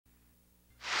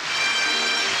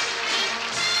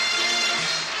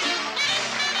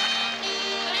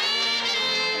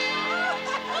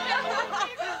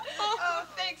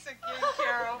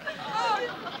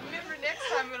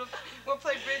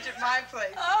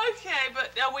Okay,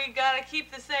 but we gotta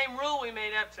keep the same rule we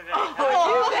made up today.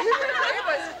 Oh, it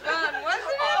was fun, wasn't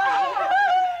it?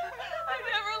 I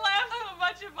never laughed so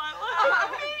much in my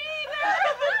life. Me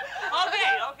neither.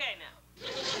 Okay, now.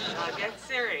 Now get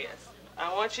serious.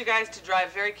 I want you guys to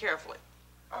drive very carefully.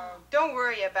 Oh, don't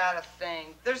worry about a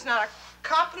thing. There's not a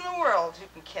cop in the world who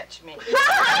can catch me. Okay,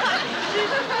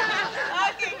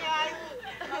 guys.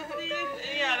 I'll see you.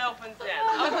 Yeah, it opens then.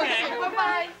 Okay.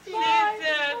 Bye-bye. See you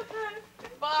soon.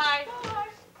 Bye.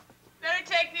 Better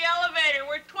take the elevator.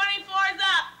 We're 20 floors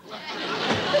up.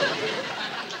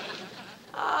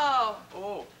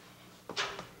 Oh.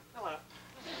 Hello.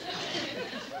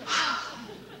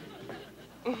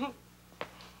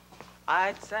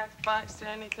 I'd sacrifice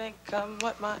anything, come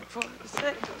what might, for the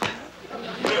sake of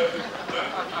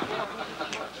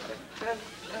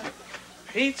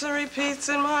Pizza repeats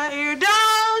in my ear,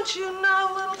 don't you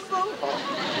know, little fool?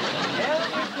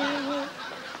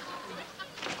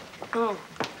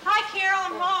 Hi, Carol,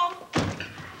 I'm home.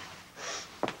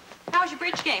 How was your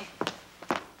bridge game?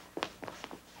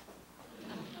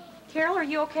 Carol, are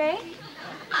you okay?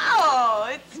 Oh,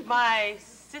 it's my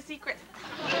sissy Chris.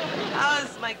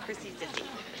 How's my Chrissy sissy?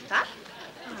 Huh?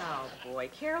 Oh, boy,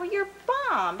 Carol, you're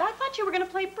bummed. I thought you were going to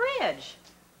play bridge.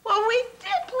 Well, we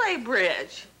did play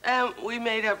bridge. And we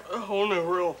made up a whole new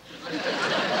rule.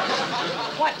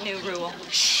 What new rule?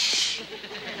 Shh.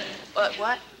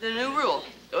 What? The new rule.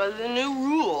 Well, the new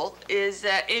rule is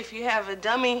that if you have a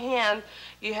dummy hand,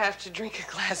 you have to drink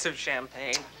a glass of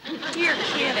champagne. You're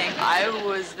kidding. I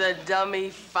was the dummy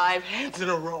 5 hands in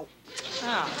a row.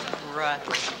 Oh, right.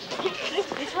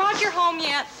 Is Roger home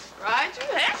yet? Roger?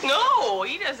 Heck no.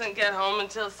 He doesn't get home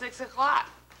until 6 o'clock.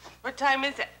 What time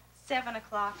is it? 7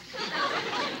 o'clock.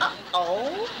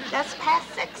 Oh, that's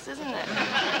past 6, isn't it?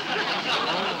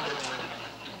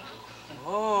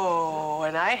 Oh,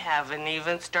 and I haven't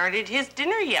even started his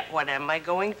dinner yet. What am I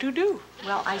going to do?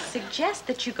 Well, I suggest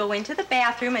that you go into the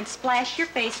bathroom and splash your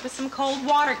face with some cold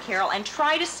water, Carol, and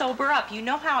try to sober up. You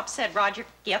know how upset Roger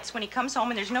gets when he comes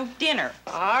home and there's no dinner.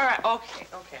 All right, okay.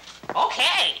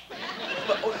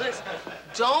 But listen,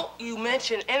 don't you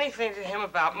mention anything to him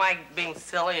about my being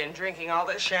silly and drinking all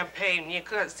that champagne,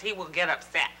 because he will get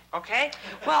upset, okay?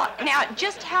 Well, now,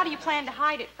 just how do you plan to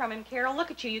hide it from him, Carol? Look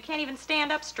at you. You can't even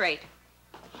stand up straight.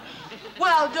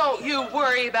 Well, don't you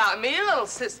worry about me, little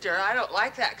sister. I don't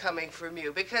like that coming from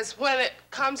you, because when it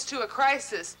comes to a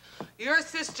crisis, your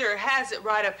sister has it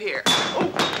right up here.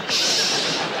 Oh.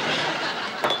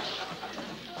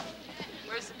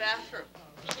 Where's the bathroom?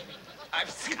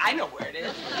 I know where it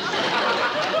is.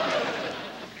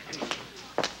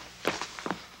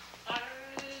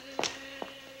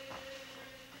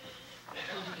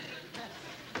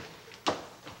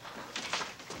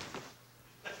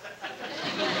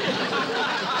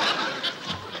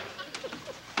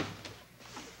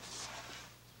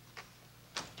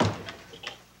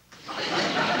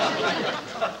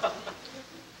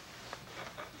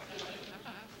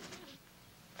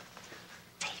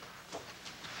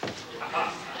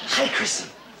 Hi, Chrissy.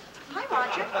 Hi,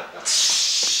 Roger.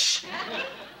 Shh.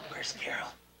 Where's Carol?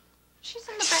 She's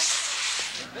in the back.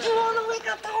 You want to wake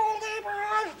up the whole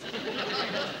neighborhood?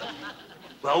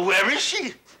 Well, where is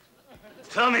she?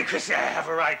 Tell me, Chrissy, I have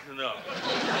a right to know.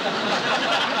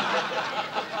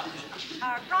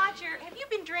 Roger, have you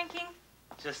been drinking?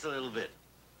 Just a little bit.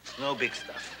 No big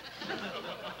stuff.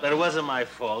 But it wasn't my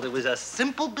fault. It was a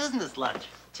simple business lunch.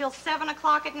 Till 7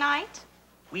 o'clock at night?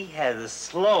 We had the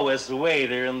slowest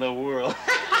waiter in the world.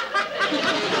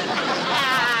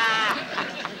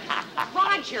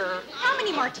 Roger, how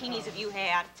many martinis have you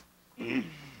had? 2.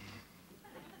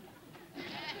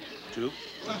 Roger,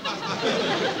 is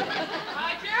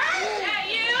that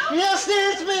you? Yes,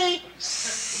 it's me.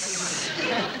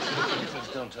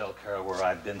 Don't tell Carol where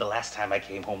I've been. The last time I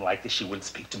came home like this, she wouldn't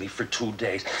speak to me for 2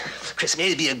 days. Chris, maybe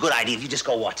it'd be a good idea if you just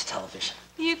go watch television.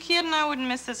 You kidding? I wouldn't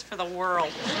miss this for the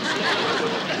world.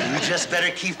 You just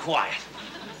better keep quiet.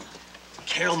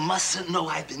 Carol mustn't know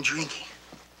I've been drinking.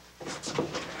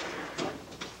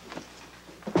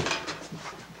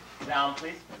 Down,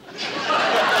 please.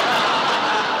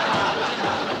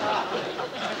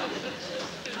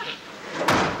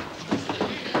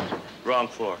 Wrong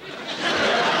floor.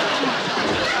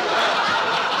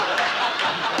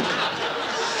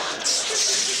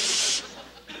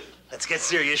 Let's get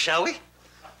serious, shall we?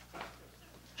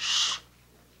 Shh.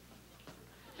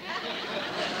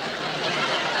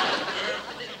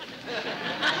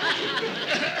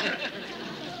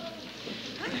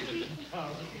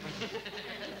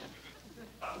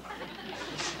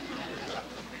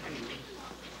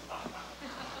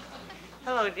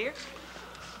 Hello, dear.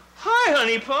 Hi,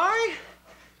 honey pie.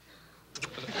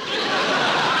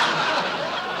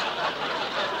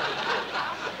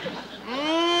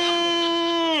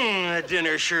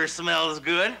 dinner sure smells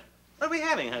good. What are we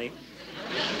having, honey?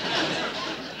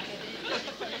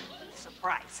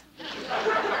 Surprise.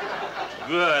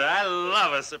 Good. I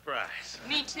love a surprise.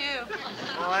 Me too.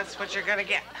 Well, that's what you're gonna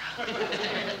get.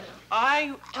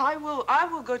 I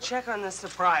will go check on the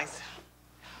surprise.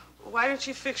 Why don't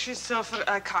you fix yourself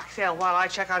a cocktail while I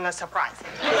check on the surprise?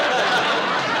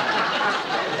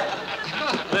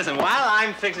 Listen, while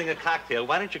I'm fixing a cocktail,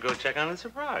 why don't you go check on the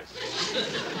surprise?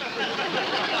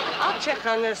 I'll check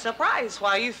on the surprise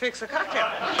while you fix a cocktail.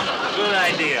 Good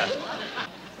idea.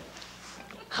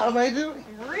 How am I doing?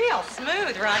 Real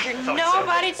smooth, Roger.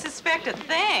 Nobody'd suspect a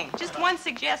thing. Just one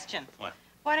suggestion. What?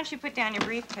 Why don't you put down your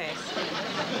briefcase?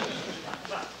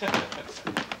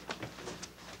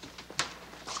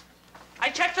 I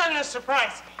checked on the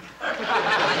surprise.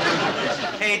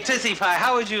 Hey, Tootsie Pie,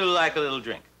 how would you like a little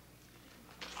drink?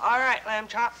 All right, lamb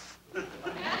chop.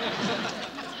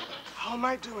 How am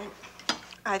I doing?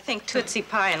 I think Tootsie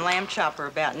Pie and Lamb Chop are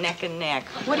about neck and neck.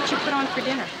 What did you put on for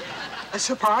dinner? A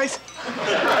surprise?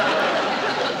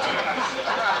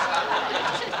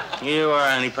 Here you are,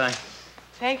 Honey Pie.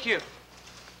 Thank you.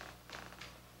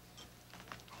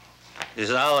 This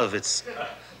olive, it's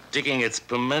digging its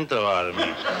pimento out of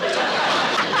me.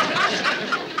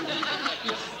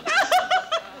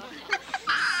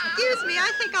 Excuse me,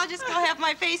 I think I'll just go have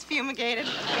my face fumigated.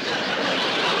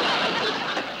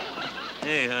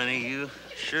 Hey, honey, you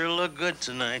sure look good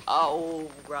tonight.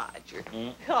 Oh, Roger.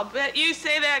 I'll bet you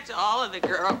say that to all of the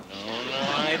girls. Oh, no,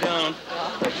 I don't.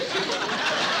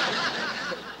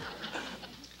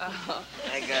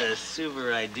 I got a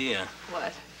super idea.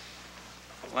 What?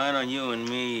 Why don't you and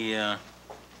me, Huh?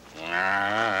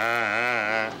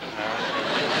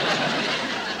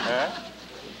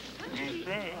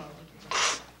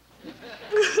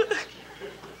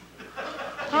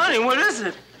 Honey, what is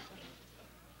it?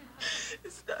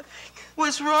 It's nothing.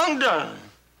 What's wrong, darling?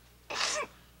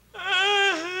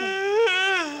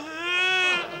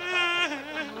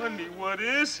 Honey, what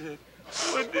is it?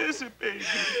 What is it, baby?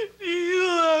 Do you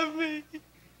love me?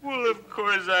 Well, of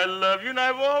course I love you, and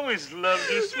I've always loved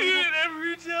you, You sweetie.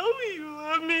 never tell me you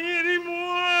love me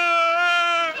anymore.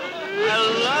 I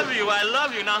love you. I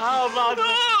love you. Now, how about...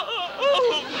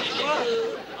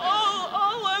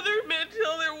 All other men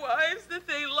tell their wives that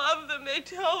they love them. They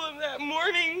tell them that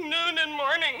morning, noon, and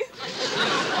morning.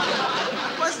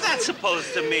 What's that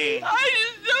supposed to mean? I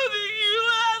just don't think you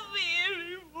love me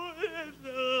anymore.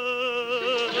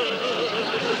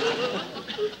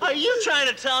 Are you trying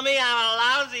to tell me I'm a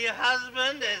lousy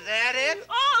husband? Is that it?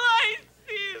 All I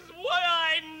see is what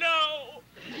I know.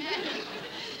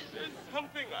 There's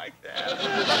something like that.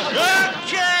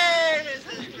 Okay,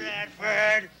 Mrs.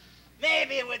 Bradford.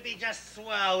 Maybe it would be just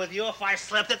swell with you if I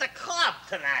slept at the club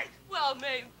tonight. Well,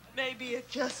 maybe it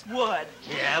just would.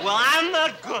 Yeah, well, I'm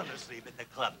not going to sleep at the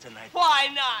club tonight. Why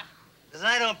not? Because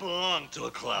I don't belong to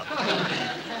a club.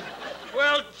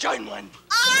 Well, join one.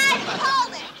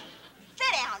 Hold it!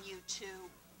 Sit down, you two.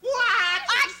 What?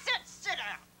 Sit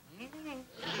down.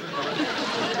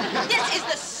 This is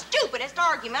the stupidest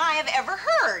argument I have ever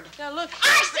heard. Now look.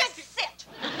 I said sit.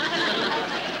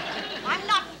 I'm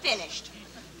not finished.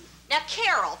 Now,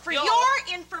 Carol, for your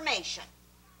information,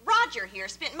 Roger here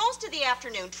spent most of the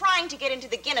afternoon trying to get into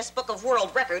the Guinness Book of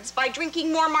World Records by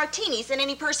drinking more martinis than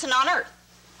any person on Earth.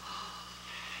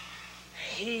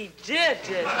 He did.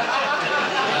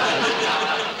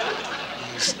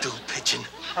 You stool pigeon.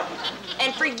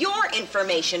 And for your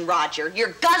information, Roger,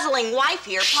 your guzzling wife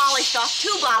here polished off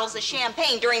 2 bottles of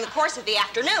champagne during the course of the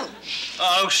afternoon.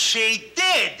 Oh, she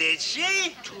did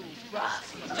she? Too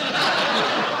rough.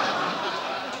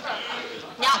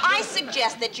 Now, I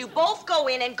suggest that you both go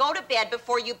in and go to bed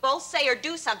before you both say or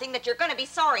do something that you're going to be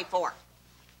sorry for.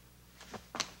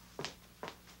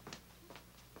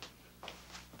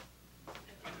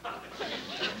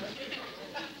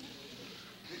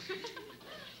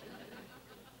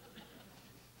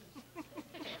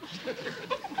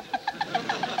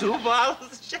 Two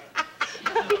bottles?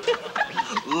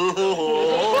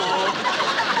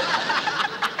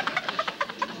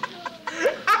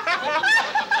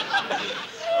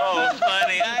 Oh,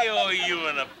 honey, I owe you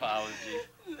an apology.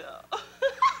 No.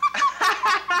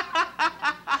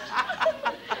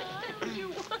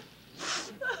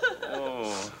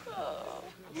 Oh,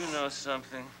 you know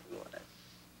something?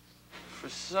 For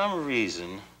some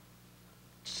reason,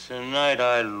 tonight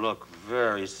I look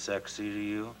very sexy to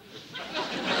you.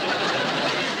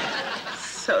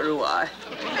 So do I.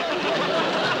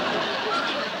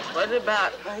 What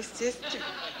about my sister?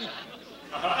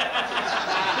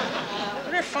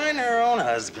 Let her find her own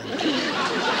husband.